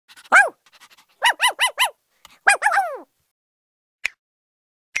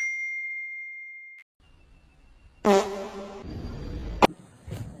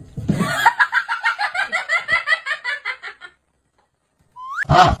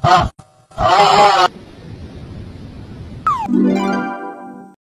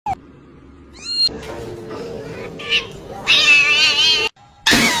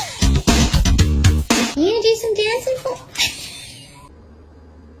You do some dancing for?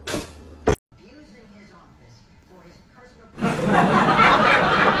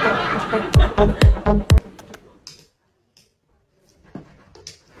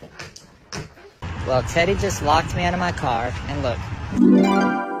 Well, Teddy just locked me out of my car, and look.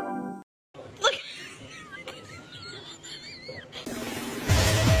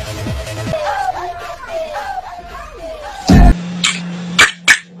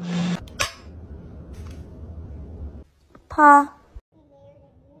 Pa.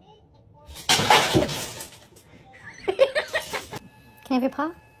 Can I have your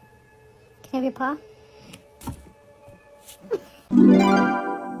paw? Can I have your paw?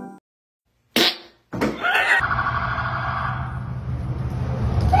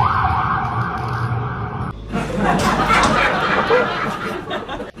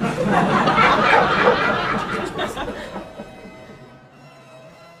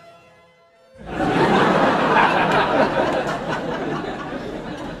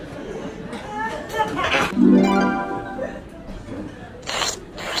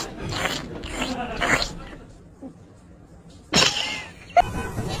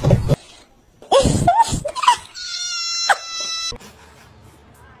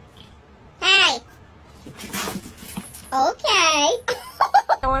 Okay.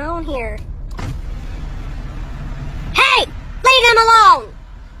 What's going on here? Hey! Leave them alone!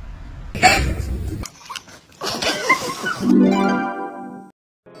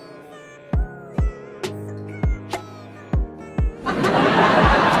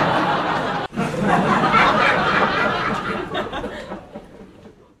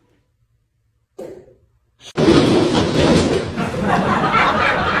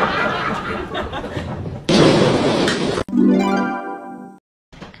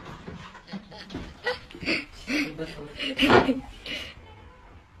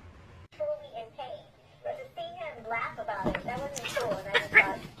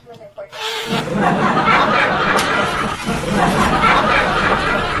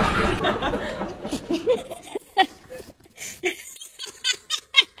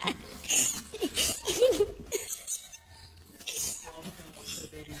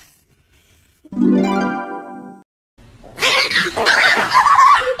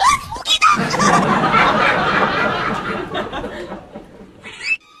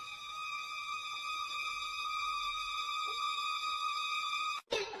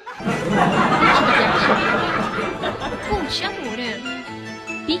 Oh, sciamore!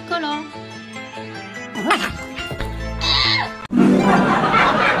 Piccolo!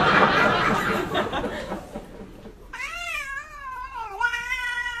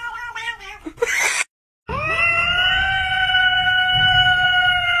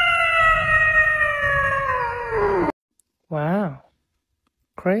 Wow.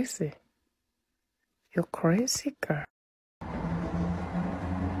 Crazy. You're crazy, girl.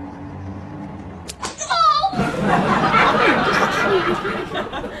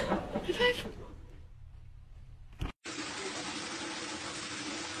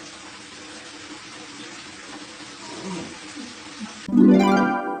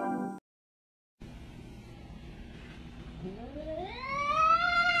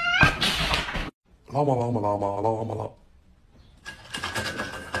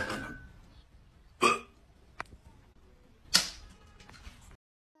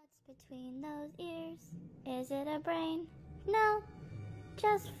 What's between those ears? Is it a brain? No,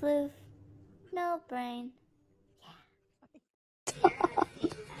 just floof. No brain. Yeah.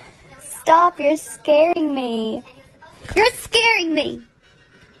 Stop, you're scaring me. You're scaring me.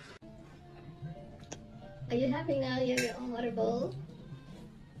 Are you happy now you have your own water bowl?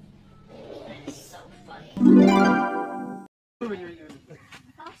 That's so funny.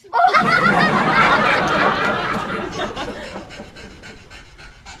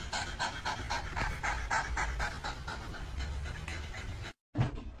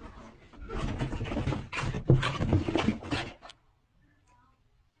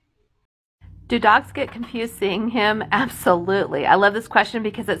 Do dogs get confused seeing him? Absolutely. I love this question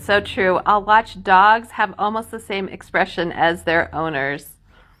because it's so true. I'll watch dogs have almost the same expression as their owners.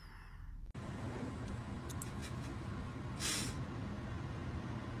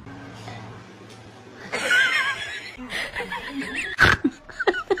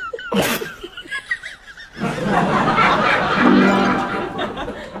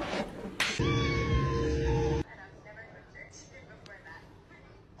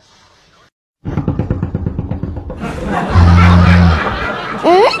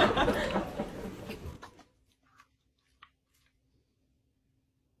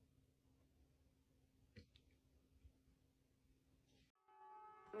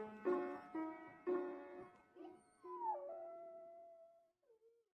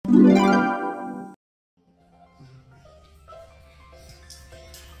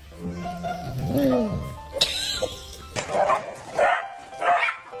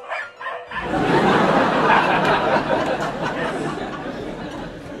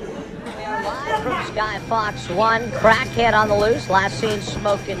 Guy Fox 1, crackhead on the loose, last seen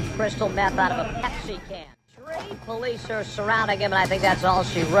smoking crystal meth out of a Pepsi can. 3 police are surrounding him, and I think that's all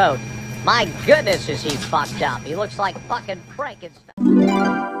she wrote. My goodness, is he fucked up. He looks like fucking Frankenstein.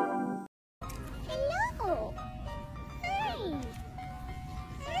 Hello. Hi.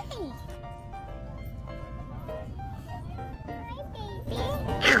 Hi. Hi,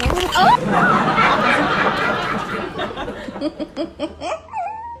 baby. Oh!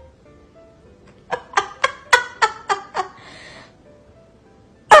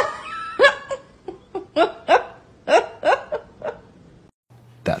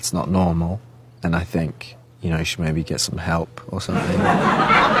 That's not normal, and I think, you know, you should maybe get some help or something.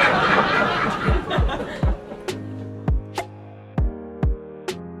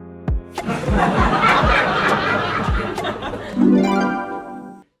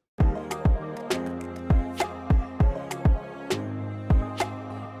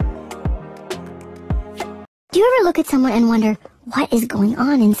 Do you ever look at someone and wonder what is going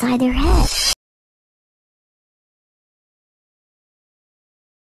on inside their head?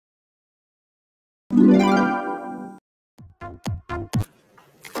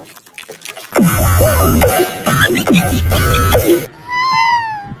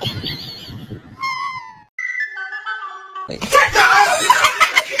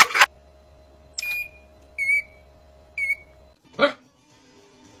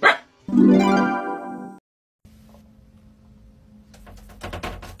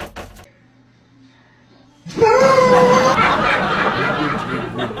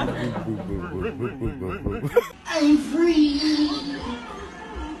 I'm free.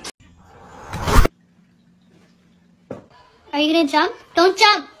 Are you gonna jump? Don't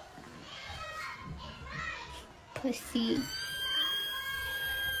jump! Pussy.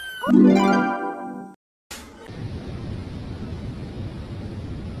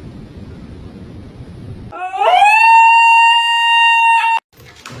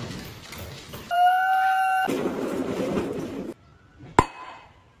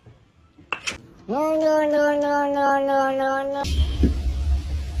 No, no, no, no, no, no, no, no.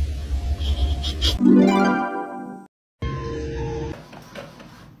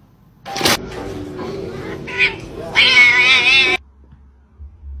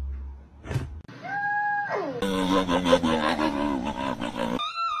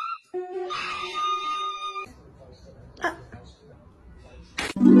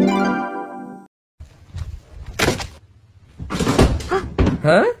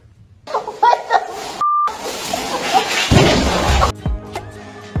 Huh?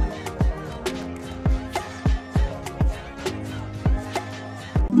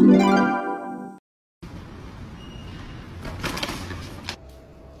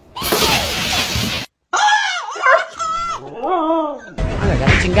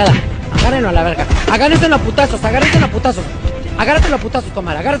 Chingada, agárrenlo a la verga, agárrenlo a putazos, agárrenlo a putazos, agárrenlo a putazos,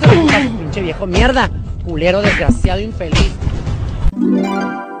 comadre, agárrenlo a putazos, pinche viejo mierda, culero, desgraciado, infeliz.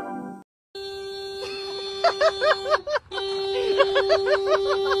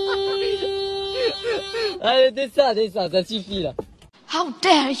 Allez, descends, ça suffit là. How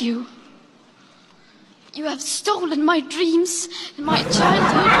dare you? You have stolen my dreams and my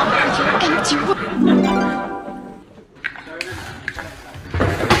childhood with your empty words.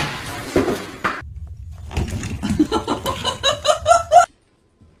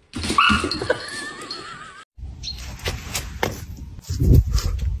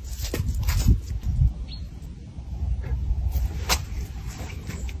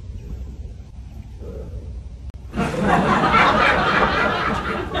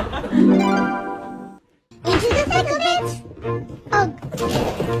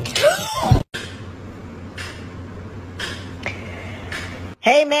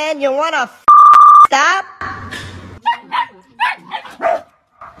 Hey man, you wanna stop?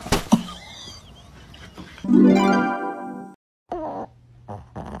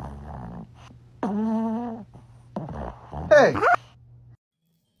 Hey!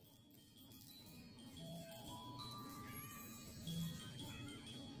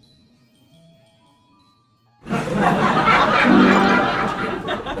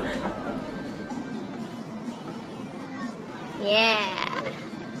 Yeah.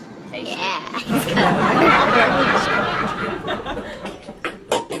 Yeah.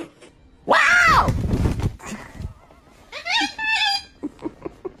 Wow!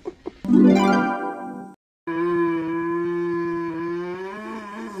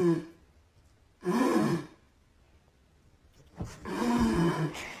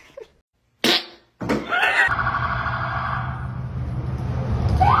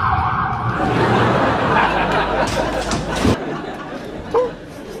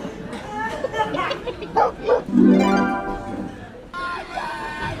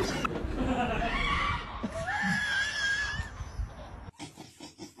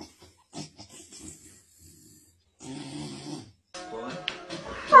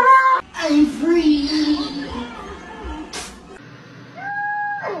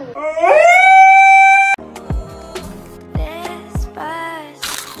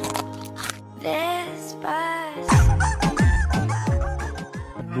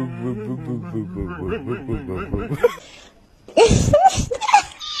 What's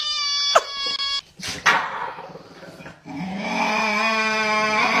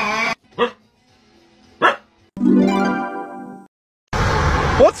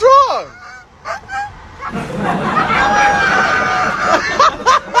wrong?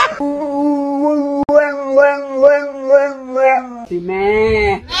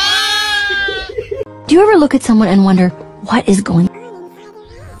 Do you ever look at someone and wonder what is going on?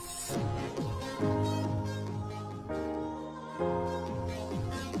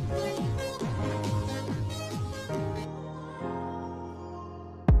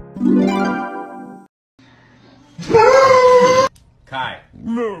 Kai.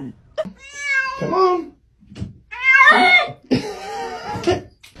 No. Come on.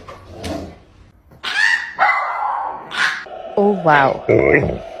 Oh wow.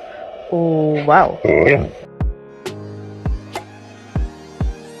 Oh wow.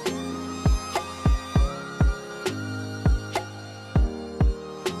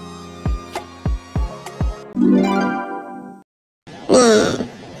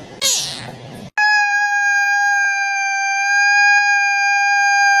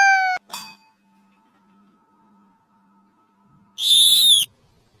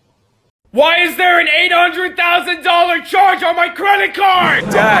 Why is there an $800,000 charge on my credit card?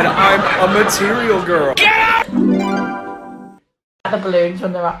 Dad, I'm a material girl. Get out! The balloons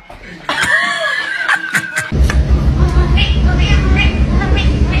when they're up.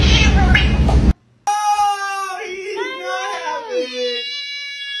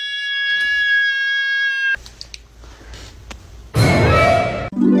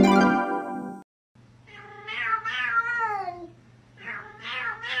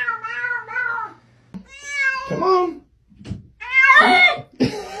 Come on.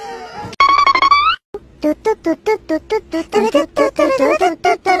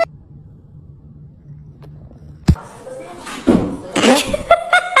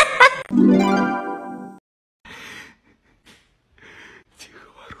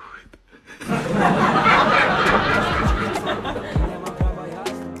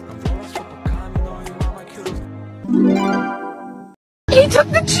 He took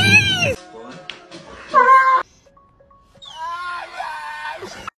the cheese!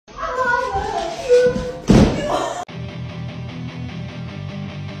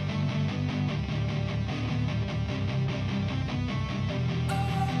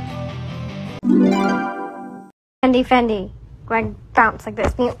 Fendi. Go ahead and bounce like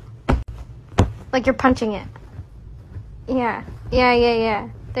this. Like you're punching it. Yeah. There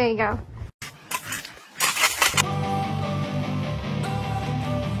you go.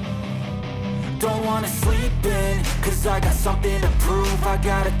 Don't wanna sleep in, cause I got something to prove. I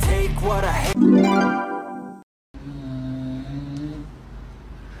gotta take what I hate.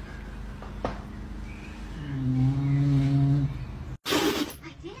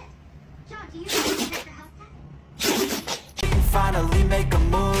 Finally make a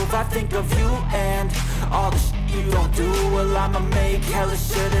move, I think of you and all the shit you don't do. Well, I'ma make hella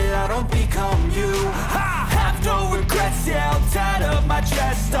sure that I don't become you. I have no regrets, yeah, I'll tie up my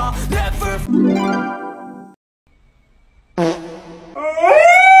chest. I'll never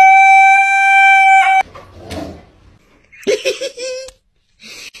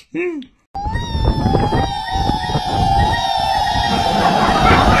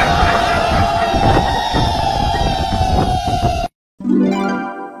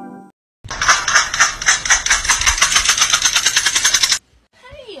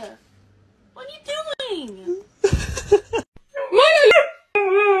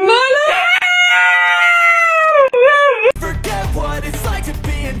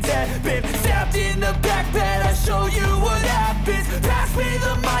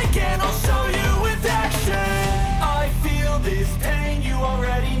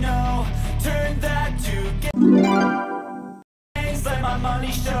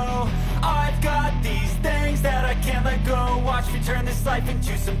money show. I've got these things that I can't let go. Watch me turn this life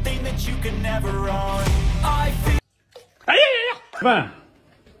into something that you could never own. I feel. Come on.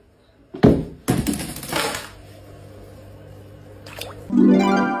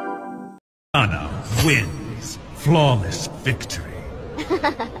 Anna wins. Flawless victory.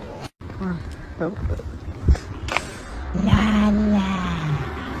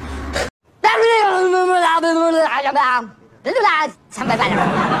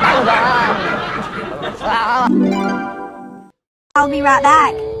 I'll be right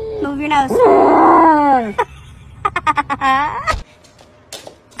back. Move your nose.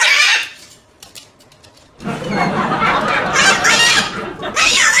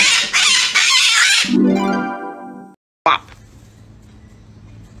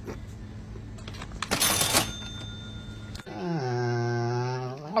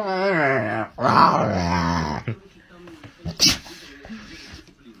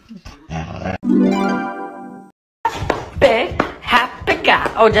 guy,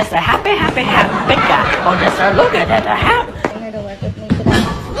 or just a happy guy, or just a look at a happy. I'm here to work with me today.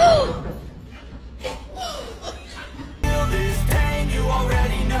 Feel this pain, you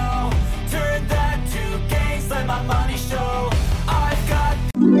already know. Turn that to gains, let my money show. I've got.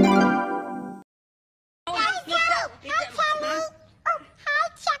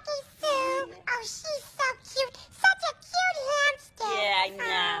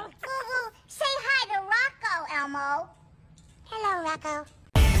 Hello, Rocco.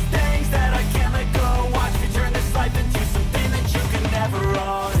 These things that I can't let go. Watch me turn this life into something that you can never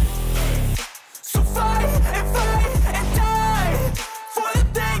own. So fight and die for the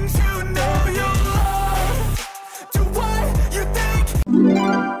things you know you love. Do what you think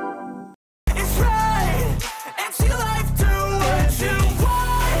is right, and see life do what you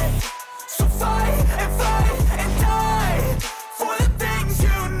want. So fight and die for the things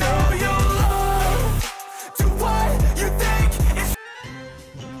you know you love. Do what you think is.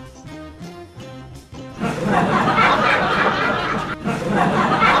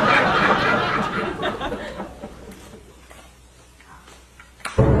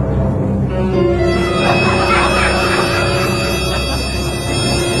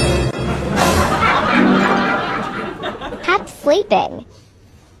 Kept sleeping.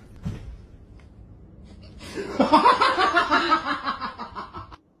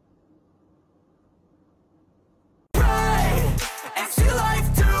 And see life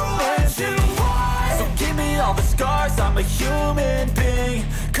do what you want. So give me all the scars, I'm a human being.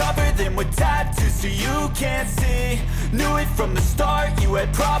 Cover them with tattoos so you can't see. Knew it from the start, you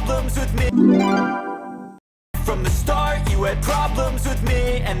had problems with me. From the start, you had problems with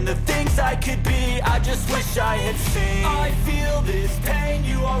me. And the things I could be, I just wish I had seen. I feel this pain,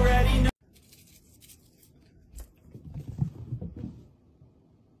 you already know.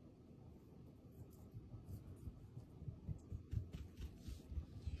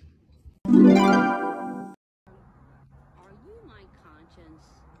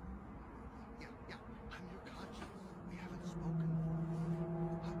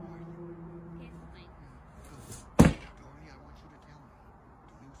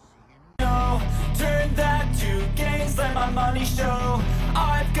 Turn that to gains, let my money show.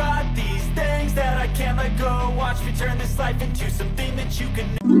 I've got these things that I can't let go. Watch me turn this life into something that you can.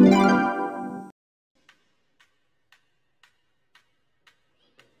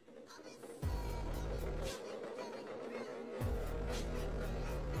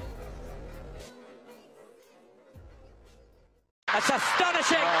 That's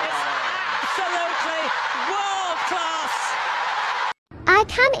astonishing. It's absolutely world class. I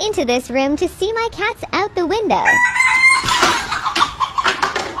come into this room to see my cats out the window.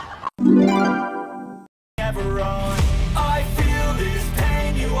 Never own. I feel this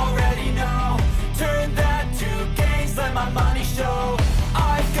pain, you already know. Turn that to gains, let my money show.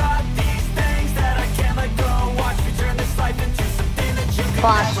 I've got these things that I can't let go. Watch me turn this life into something that you can.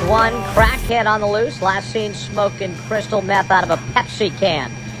 Boss one, crackhead on the loose, last seen smoking crystal meth out of a Pepsi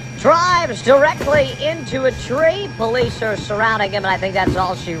can. Drives directly into a tree. Police are surrounding him, and I think that's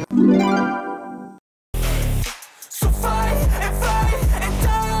all she. So fight and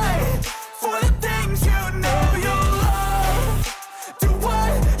die for the things you know you love. Do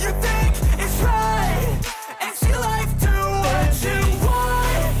what you think is right, and see life do what you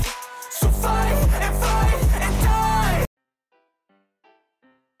want. So fight and die.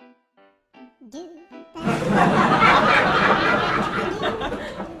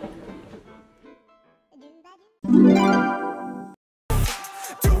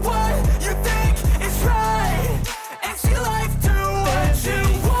 Do what you think is right, and see life do what you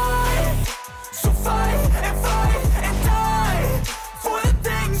want. So fight and die for the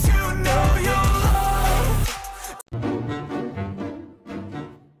things you know you love.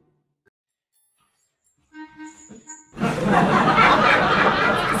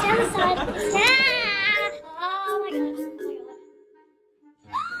 Stand aside. Stand. Oh my gosh.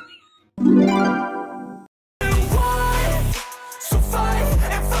 So fight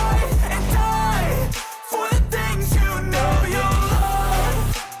and die for the things you know you love.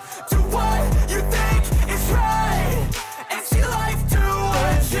 Do what you think is right, and see life do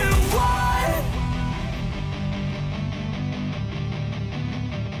what you want.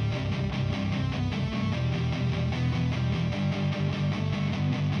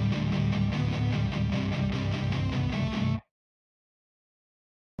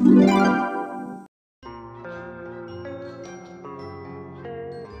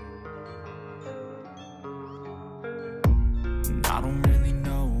 I don't really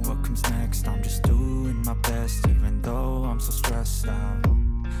know what comes next. I'm just doing my best, even though I'm so stressed out.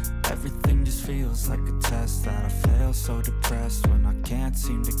 Everything just feels like a test that I fail, so depressed when I can't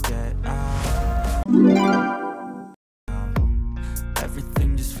seem to get out.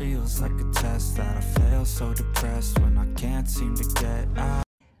 Everything just feels like a test that I fail, so depressed when I can't seem to get out.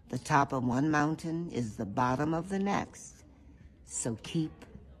 The top of one mountain is the bottom of the next, so keep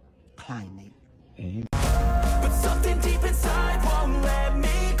climbing. But something deep inside won't let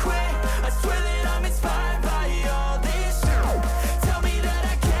me quit. I swear that I'm inspired by all this shit. Tell me that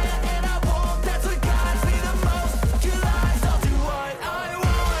I can and I won't. That's what guides me the most. Your lies, I'll do what I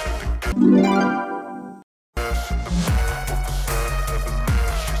want.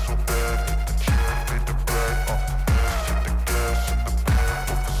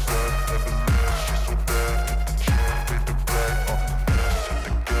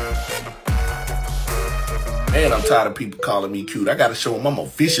 Man, I'm tired of people calling me cute. I gotta show them I'm a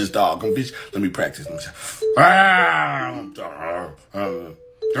vicious dog. I'm vicious. Let me practice. I'm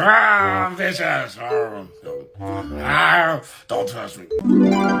vicious. Don't touch me.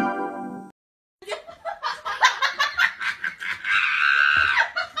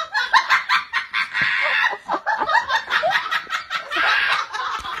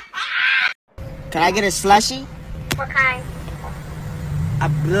 Can I get a slushie? What kind? A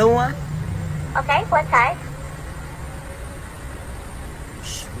blue one? Okay, what size?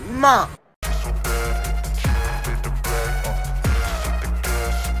 Mom.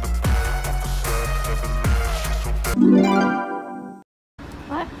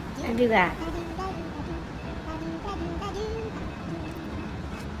 What? I do that.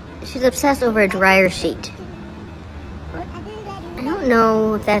 She's obsessed over a dryer sheet. I don't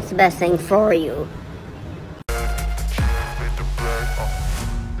know if that's the best thing for you.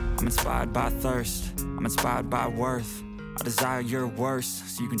 I'm inspired by thirst, I'm inspired by worth. I desire your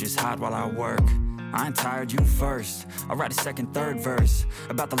worst, so you can just hide while I work. I ain't tired, you first. I'll write a second, third verse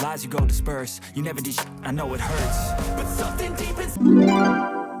about the lies you go disperse. You never did shit, I know it hurts. But something deep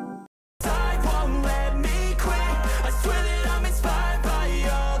inside won't let me quit. I swear that I'm inspired by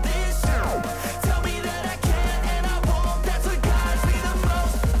all this shit. Tell me that I can and I won't. That's what guides me the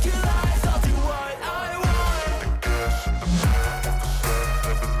most. Your lies, I'll do what I want.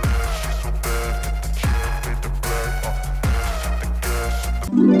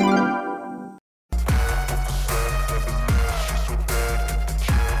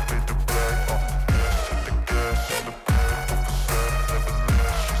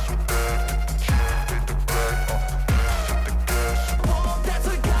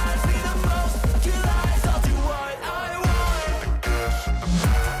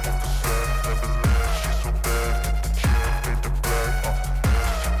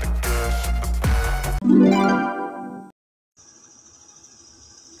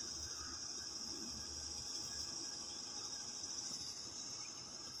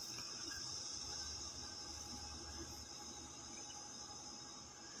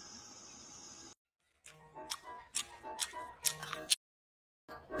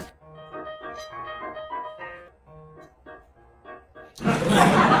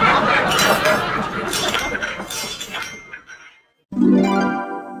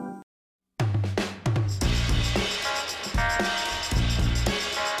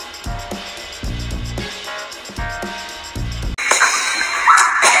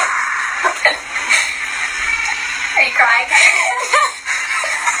 Are you crying?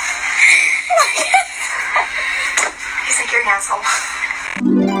 He's like, you're an asshole.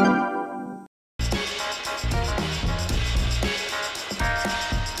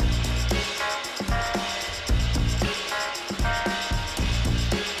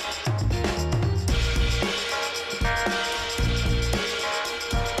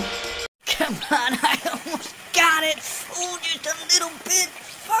 Come on, I almost got it. Oh, just a little bit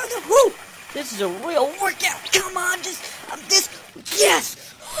farther. Woo! This is a real workout. Come on, just this.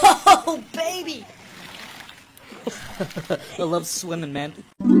 Yes! Oh, baby! I love swimming, man.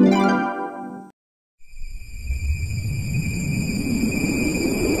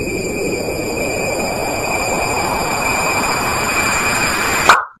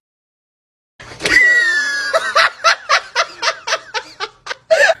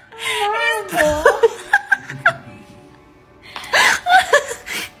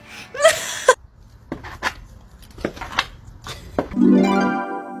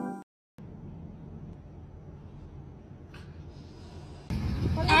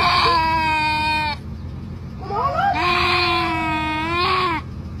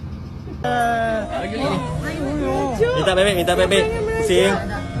 Minta bebek, pusing.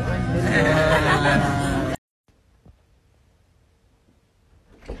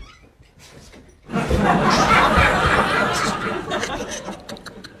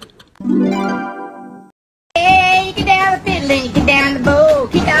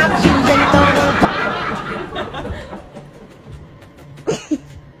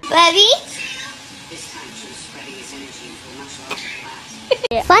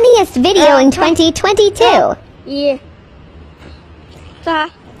 Funniest video in 2022. 1、3、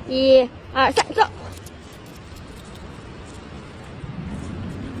1、2、3、走。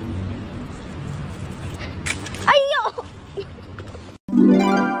哎呦！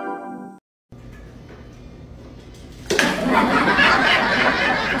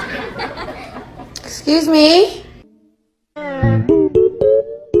 Excuse me?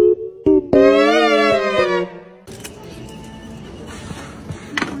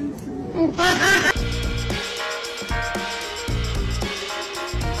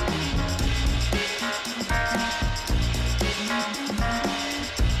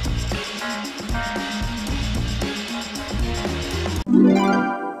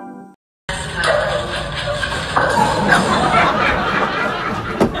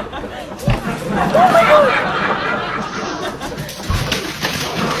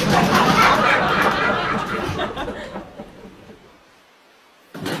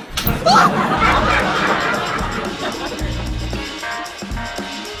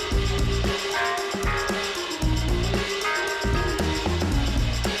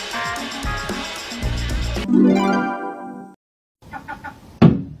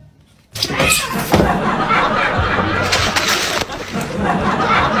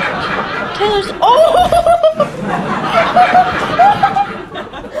 Taylor's.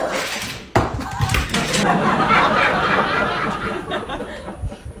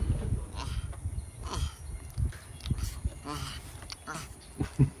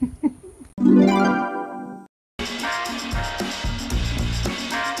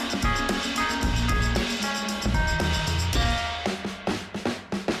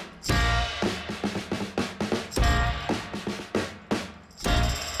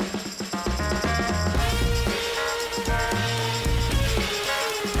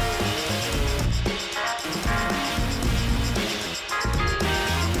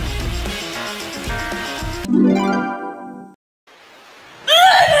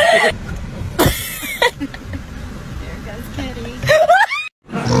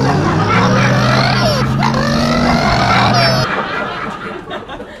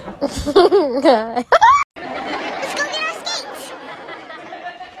 Let's go get our skates.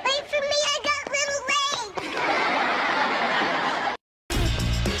 Wait for me, I got little legs.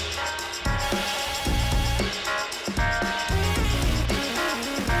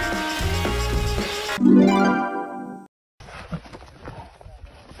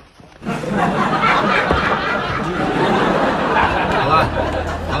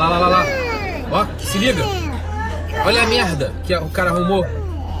 Olha lá. Ó, se liga. Olha a merda que o cara arrumou.